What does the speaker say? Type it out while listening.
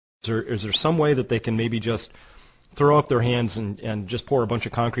Is there some way that they can maybe just throw up their hands and just pour a bunch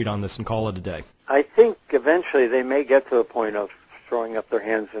of concrete on this and call it a day? I think eventually they may get to the point of throwing up their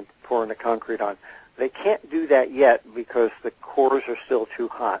hands and pouring the concrete on. They can't do that yet because the cores are still too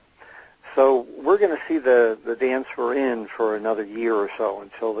hot. So we're going to see the dance we're in for another year or so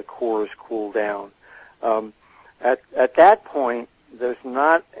until the cores cool down. At that point, there's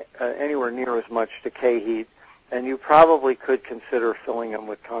not anywhere near as much decay heat, and you probably could consider filling them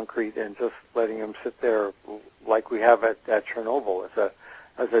with concrete and just letting them sit there like we have at Chernobyl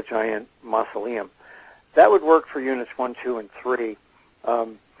as a giant mausoleum. That would work for units 1, 2, and 3.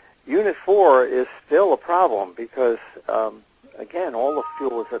 Unit 4 is still a problem because, again, all the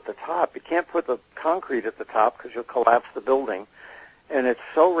fuel is at the top. You can't put the concrete at the top because you'll collapse the building. And it's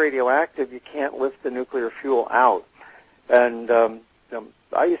so radioactive you can't lift the nuclear fuel out. And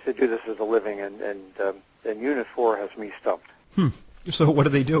I used to do this as a living, and Unit 4 has me stumped. So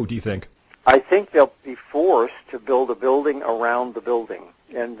what do, do you think? I think they'll be forced to build a building around the building.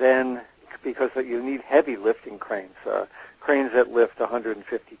 And then, because you need heavy lifting cranes, cranes that lift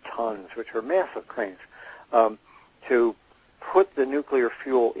 150 tons, which are massive cranes, to put the nuclear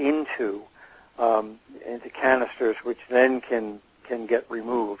fuel into canisters, which then can get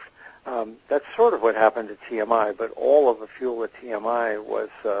removed. That's sort of what happened at TMI, but all of the fuel at TMI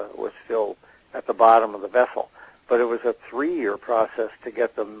was still at the bottom of the vessel. But it was a 3-year process to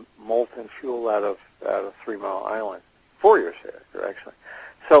get the molten fuel out of 3 Mile Island. 4 years actually.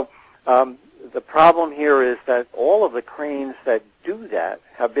 So the problem here is that all of the cranes that do that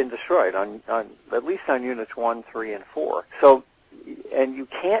have been destroyed on at least on units 1, 3, and 4. So, and you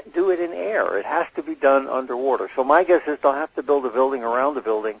can't do it in air. It has to be done underwater. So my guess is they'll have to build a building around the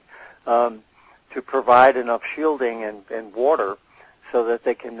building to provide enough shielding and water so that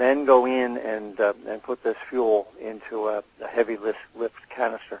they can then go in and put this fuel into a heavy lift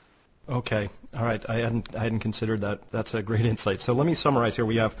canister. Okay, all right. I hadn't considered that. That's a great insight. So let me summarize here.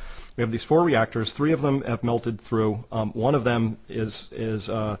 We have these 4 reactors. 3 of them have melted through. One of them is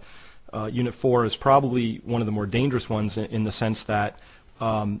Unit 4 is probably one of the more dangerous ones in the sense that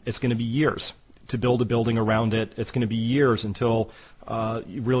it's going to be years to build a building around it. It's going to be years until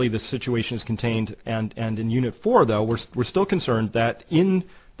really the situation is contained. And in Unit 4, though, we're still concerned that in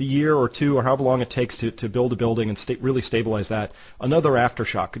the year or 2 or however long it takes to build a building and really stabilize that, another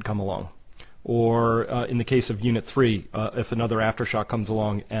aftershock could come along. Or in the case of Unit 3, if another aftershock comes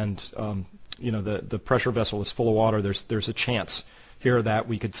along and the pressure vessel is full of water, there's a chance here that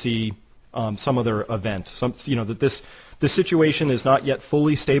we could see some other event. That this situation is not yet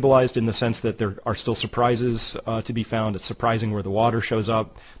fully stabilized in the sense that there are still surprises to be found. It's surprising where the water shows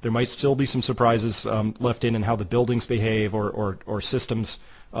up. There might still be some surprises left in how the buildings behave or systems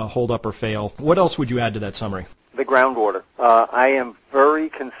hold up or fail. What else would you add to that summary? The groundwater. I am very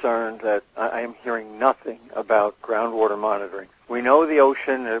concerned that I am hearing nothing about groundwater monitoring. We know the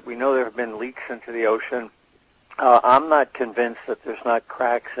ocean. We know there have been leaks into the ocean. I'm not convinced that there's not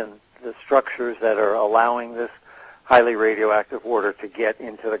cracks in the structures that are allowing this highly radioactive water to get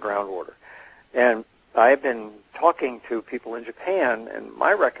into the groundwater. And I've been talking to people in Japan, and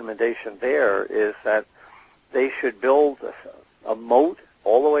my recommendation there is that they should build a moat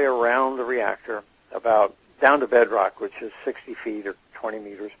all the way around the reactor, about down to bedrock, which is 60 feet or 20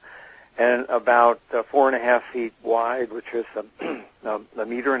 meters, and about 4.5 feet wide, which is a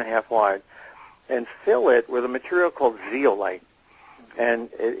meter and a half wide, and fill it with a material called zeolite. And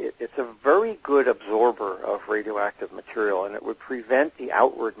it's a very good absorber of radioactive material, and it would prevent the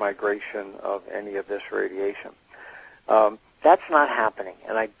outward migration of any of this radiation. That's not happening,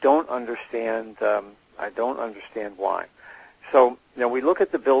 and I don't understand why. So, we look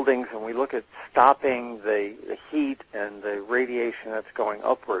at the buildings and we look at stopping the heat and the radiation that's going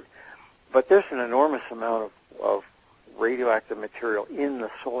upward, but there's an enormous amount of radioactive material in the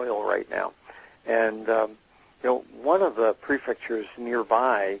soil right now. And, one of the prefectures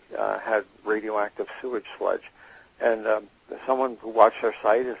nearby had radioactive sewage sludge. And someone who watched our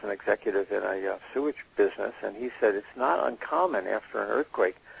site is an executive in a sewage business, and he said it's not uncommon after an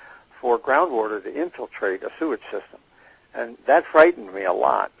earthquake for groundwater to infiltrate a sewage system. And that frightened me a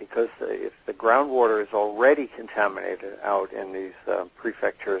lot, because if the groundwater is already contaminated out in these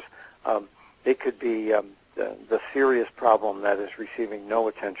prefectures, it could be the serious problem that is receiving no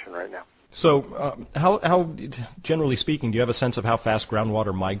attention right now. So how, generally speaking, do you have a sense of how fast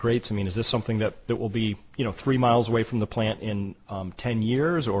groundwater migrates? I mean, is this something that will be, 3 miles away from the plant in 10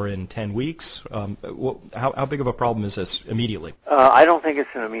 years or in 10 weeks? How big of a problem is this immediately? I don't think it's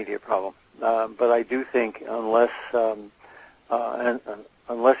an immediate problem, but I do think unless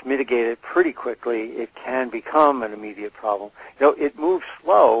unless mitigated pretty quickly, it can become an immediate problem. You know, it moves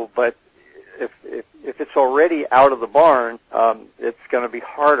slow, but if it's already out of the barn, it's going to be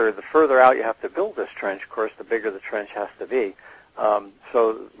harder. The further out you have to build this trench, of course, the bigger the trench has to be.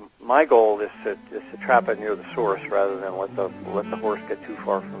 So my goal is to trap it near the source rather than let the horse get too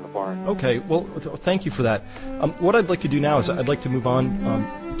far from the barn. Okay, well, thank you for that. What I'd like to do now is I'd like to move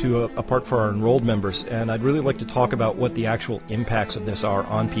on to a part for our enrolled members, and I'd really like to talk about what the actual impacts of this are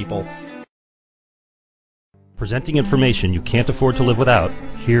on people. Presenting information you can't afford to live without,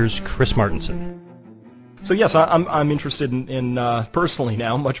 here's Chris Martenson. So yes, I'm interested in personally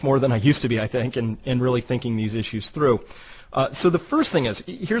now, much more than I used to be, I think, in really thinking these issues through. So the first thing is,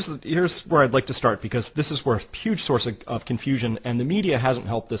 here's where I'd like to start, because this is where a huge source of confusion, and the media hasn't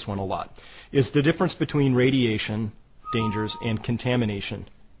helped this one a lot, is the difference between radiation dangers and contamination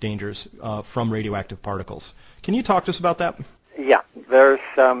dangers from radioactive particles. Can you talk to us about that? Yeah, there's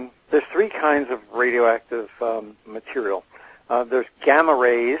three kinds of radioactive material. There's gamma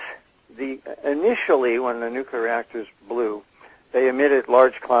rays. Initially, when the nuclear reactors blew, they emitted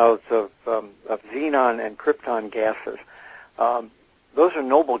large clouds of xenon and krypton gases. Those are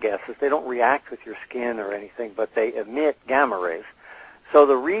noble gases. They don't react with your skin or anything, but they emit gamma rays. So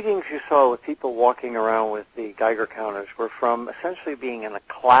the readings you saw with people walking around with the Geiger counters were from essentially being in a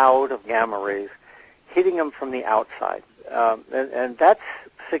cloud of gamma rays hitting them from the outside. And that's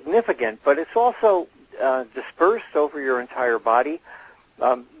significant, but it's also dispersed over your entire body.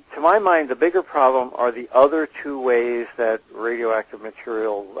 To my mind, the bigger problem are the other two ways that radioactive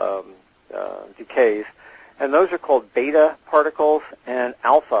material decays, and those are called beta particles and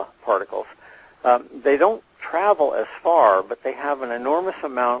alpha particles. They don't travel as far, but they have an enormous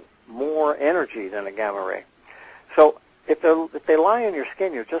amount more energy than a gamma ray. So if they lie on your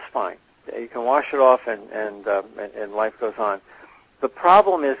skin, you're just fine. You can wash it off, and life goes on. The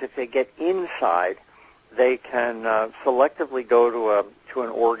problem is if they get inside, they can selectively go to an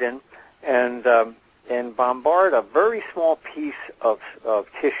organ and bombard a very small piece of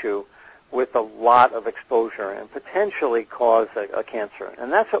tissue with a lot of exposure and potentially cause a cancer.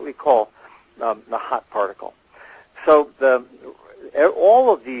 And that's what we call the hot particle. So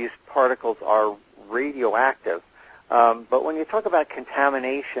all of these particles are radioactive, but when you talk about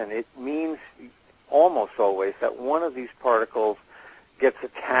contamination, it means almost always that one of these particles gets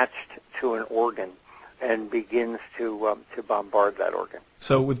attached to an organ and begins to bombard that organ.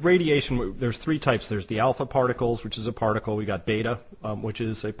 So with radiation, there's three types. There's the alpha particles, which is a particle. We've got beta, which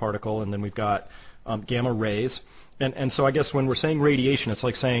is a particle, and then we've got gamma rays. And so I guess when we're saying radiation, it's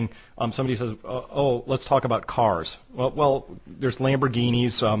like saying somebody says, oh, let's talk about cars. Well, there's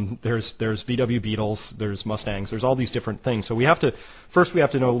Lamborghinis, there's VW Beetles, there's Mustangs, there's all these different things. So we have to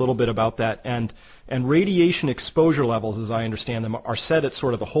know a little bit about that. And radiation exposure levels, as I understand them, are set at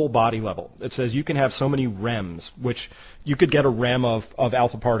sort of the whole body level. It says you can have so many REMs, which you could get a REM of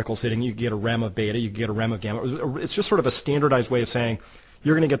alpha particles hitting, you could get a REM of beta, you could get a REM of gamma. It's just sort of a standardized way of saying,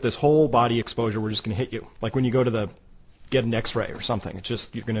 you're going to get this whole body exposure. We're just going to hit you, like when you go to get an X-ray or something. It's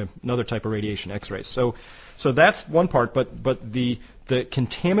just you're going to another type of radiation, X-rays. So that's one part. But the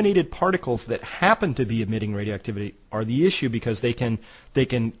contaminated particles that happen to be emitting radioactivity are the issue, because they can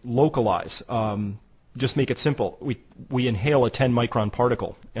localize. Just make it simple. We inhale a 10 micron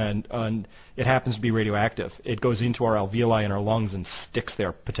particle, and it happens to be radioactive. It goes into our alveoli in our lungs and sticks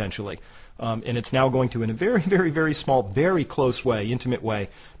there potentially. And it's now going to, in a very, very, very small, very close way, intimate way,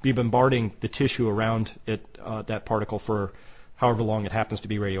 be bombarding the tissue around it, that particle, for however long it happens to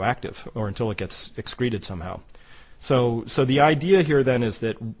be radioactive, or until it gets excreted somehow. So the idea here then is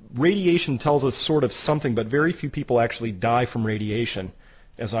that radiation tells us sort of something, but very few people actually die from radiation,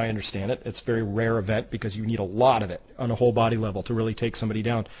 as I understand it. It's a very rare event because you need a lot of it on a whole body level to really take somebody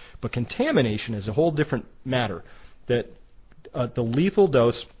down. But contamination is a whole different matter, that the lethal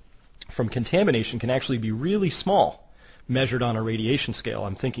dose from contamination can actually be really small, measured on a radiation scale.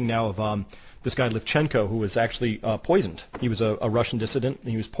 I'm thinking now of this guy Livchenko, who was actually poisoned. He was a Russian dissident.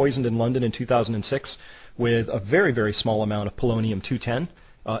 He was poisoned in London in 2006 with a very, very small amount of polonium-210.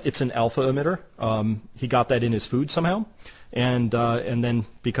 It's an alpha emitter. He got that in his food somehow, and then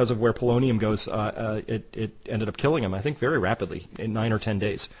because of where polonium goes, it ended up killing him, I think, very rapidly, in 9 or 10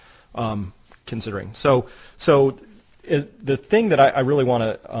 days, considering. So the thing that I really want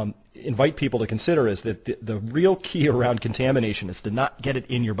to invite people to consider is that the real key around contamination is to not get it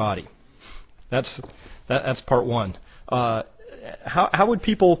in your body. That's part one. How would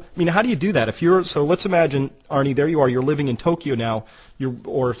people? I mean, how do you do that? So let's imagine, Arnie, there you are. You're living in Tokyo now,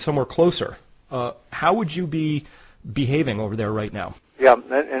 or somewhere closer. How would you be behaving over there right now? Yeah,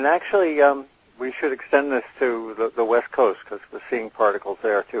 and actually, we should extend this to the West Coast because we're seeing particles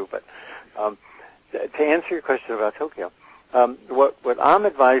there too. But to answer your question about Tokyo, what I'm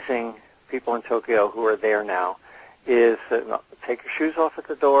advising people in Tokyo who are there now is take your shoes off at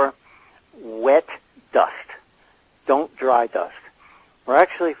the door, wet dust, don't dry dust. We're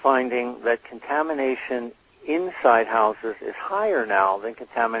actually finding that contamination inside houses is higher now than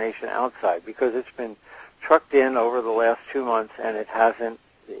contamination outside because it's been trucked in over the last 2 months and it hasn't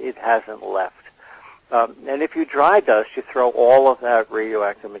left. And if you dry dust, you throw all of that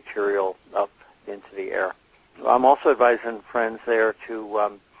radioactive material up into the air. I'm also advising friends there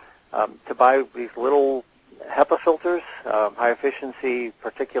to buy these little HEPA filters, high efficiency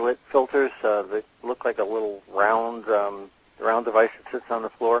particulate filters that look like a little round device that sits on the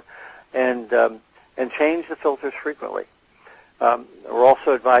floor, and change the filters frequently. We're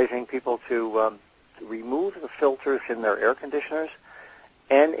also advising people to remove the filters in their air conditioners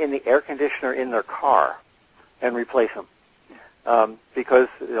and in the air conditioner in their car and replace them. Because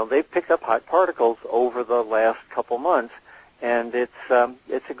they've picked up hot particles over the last couple months, and it's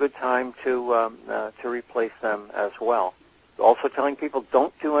a good time to replace them as well. Also telling people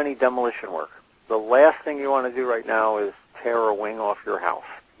don't do any demolition work. The last thing you want to do right now is tear a wing off your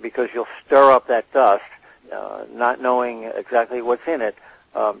house because you'll stir up that dust, not knowing exactly what's in it.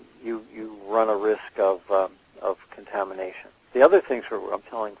 You run a risk of contamination. The other things I'm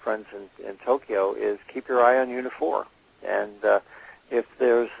telling friends in Tokyo is keep your eye on Unit 4, and if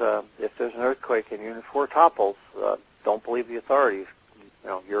there's an earthquake and Unit 4 topples, don't believe the authorities.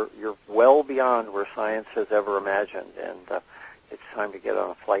 You're well beyond where science has ever imagined, and it's time to get on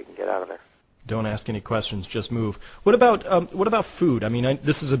a flight and get out of there. Don't ask any questions, just move. What about food? I mean,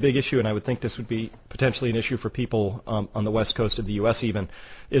 this is a big issue, and I would think this would be potentially an issue for people on the west coast of the U.S. even,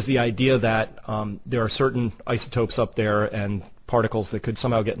 is the idea that there are certain isotopes up there and particles that could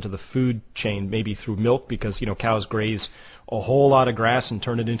somehow get into the food chain, maybe through milk, because cows graze a whole lot of grass and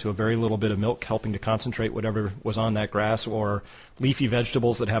turn it into a very little bit of milk, helping to concentrate whatever was on that grass, or leafy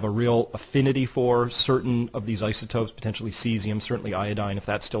vegetables that have a real affinity for certain of these isotopes, potentially cesium, certainly iodine, if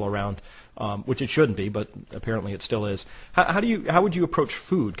that's still around, which it shouldn't be, but apparently it still is. How would you approach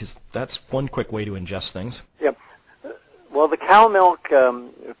food? Because that's one quick way to ingest things. Yeah. Well, the cow milk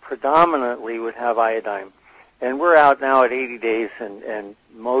predominantly would have iodine. And we're out now at 80 days, and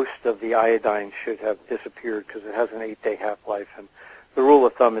most of the iodine should have disappeared because it has an 8-day half-life, and the rule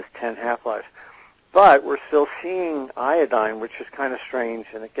of thumb is 10 half-lives. But we're still seeing iodine, which is kind of strange,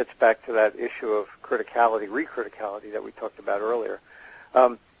 and it gets back to that issue of criticality, recriticality that we talked about earlier.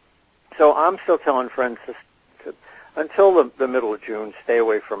 So I'm still telling friends to until the middle of June, stay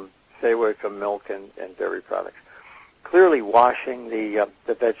away from milk and dairy products. Clearly, washing the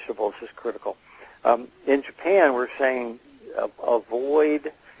vegetables is critical. In Japan, we're saying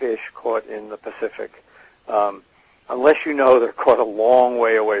avoid fish caught in the Pacific, unless they're caught a long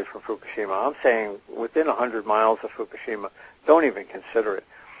way away from Fukushima. I'm saying within 100 miles of Fukushima, don't even consider it.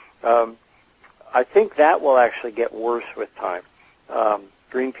 I think that will actually get worse with time.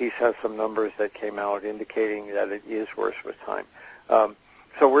 Greenpeace has some numbers that came out indicating that it is worse with time.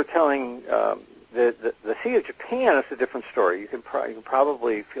 So we're telling the Sea of Japan is a different story. You can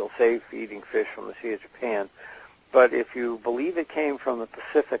probably feel safe eating fish from the Sea of Japan, but if you believe it came from the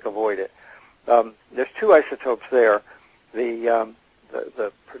Pacific, avoid it. There's two isotopes there. The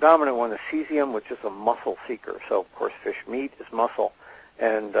predominant one is cesium, which is a muscle seeker. So of course, fish meat is muscle,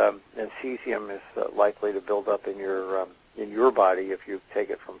 and cesium is likely to build up in your body if you take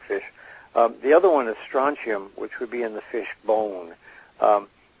it from fish. The other one is strontium, which would be in the fish bone.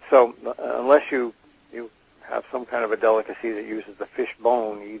 So unless you have some kind of a delicacy that uses the fish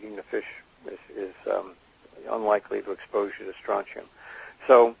bone, eating the fish is unlikely to expose you to strontium.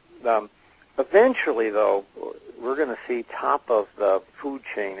 So eventually, though, we're going to see top of the food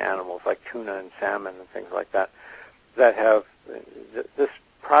chain animals like tuna and salmon and things like that have this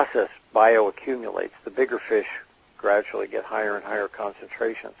process bioaccumulates. The bigger fish gradually get higher and higher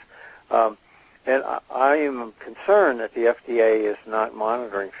concentrations. And I am concerned that the FDA is not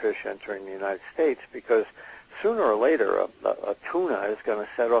monitoring fish entering the United States because sooner or later a tuna is going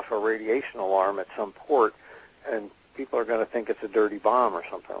to set off a radiation alarm at some port, and people are going to think it's a dirty bomb or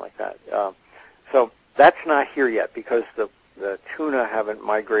something like that. So that's not here yet because the tuna haven't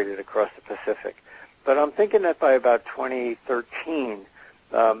migrated across the Pacific. But I'm thinking that by about 2013,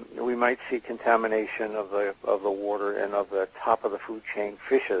 we might see contamination of the water and of the top of the food chain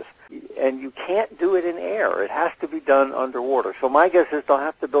fishes. And you can't do it in air. It has to be done underwater. So my guess is they'll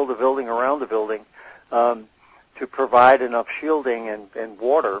have to build a building around the building to provide enough shielding and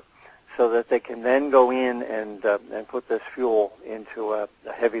water so that they can then go in and put this fuel into a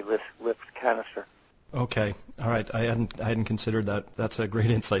heavy lift canister. Okay. All right. I hadn't considered that. That's a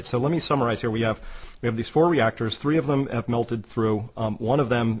great insight. So let me summarize here. We have these 4 reactors. 3 of them have melted through. One of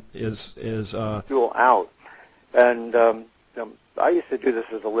them is fuel out. And I used to do this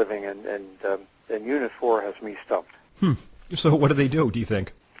as a living, and Unit 4 has me stumped. So what do? Do you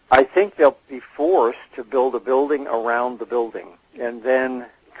think? I think they'll be forced to build a building around the building, and then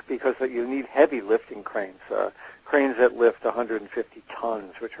because you need heavy lifting cranes, cranes that lift 150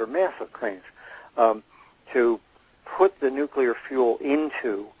 tons, which are massive cranes, to put the nuclear fuel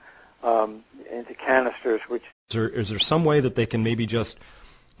into canisters. Which is there some way that they can maybe just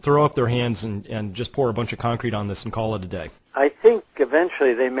throw up their hands and just pour a bunch of concrete on this and call it a day? I think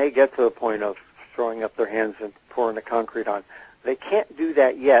eventually they may get to the point of throwing up their hands and pouring the concrete on. They can't do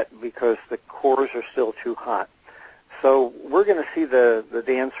that yet because the cores are still too hot. So we're going to see the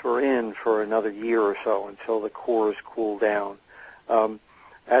dance we're in for another year or so until the cores cool down.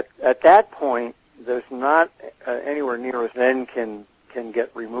 At that point, there's not anywhere near as then can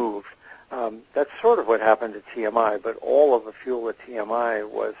get removed. That's sort of what happened at TMI, but all of the fuel at TMI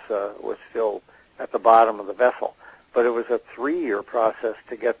was still at the bottom of the vessel. But it was a 3-year process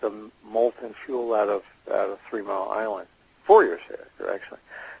to get the molten fuel out of 3 Mile Island. 4 years actually.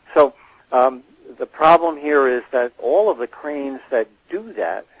 So the problem here is that all of the cranes that do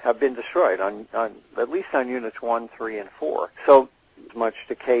that have been destroyed on at least on units 1, 3, and 4. So much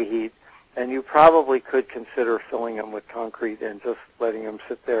decay heat, and you probably could consider filling them with concrete and just letting them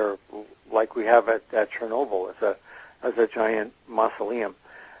sit there like we have at Chernobyl as a giant mausoleum.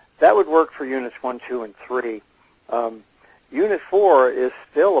 That would work for units 1, 2, and 3. Unit 4 is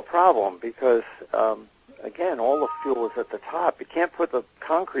still a problem because, again, all the fuel is at the top. You can't put the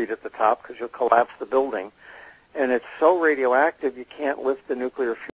concrete at the top because you'll collapse the building. And it's so radioactive you can't lift the nuclear fuel.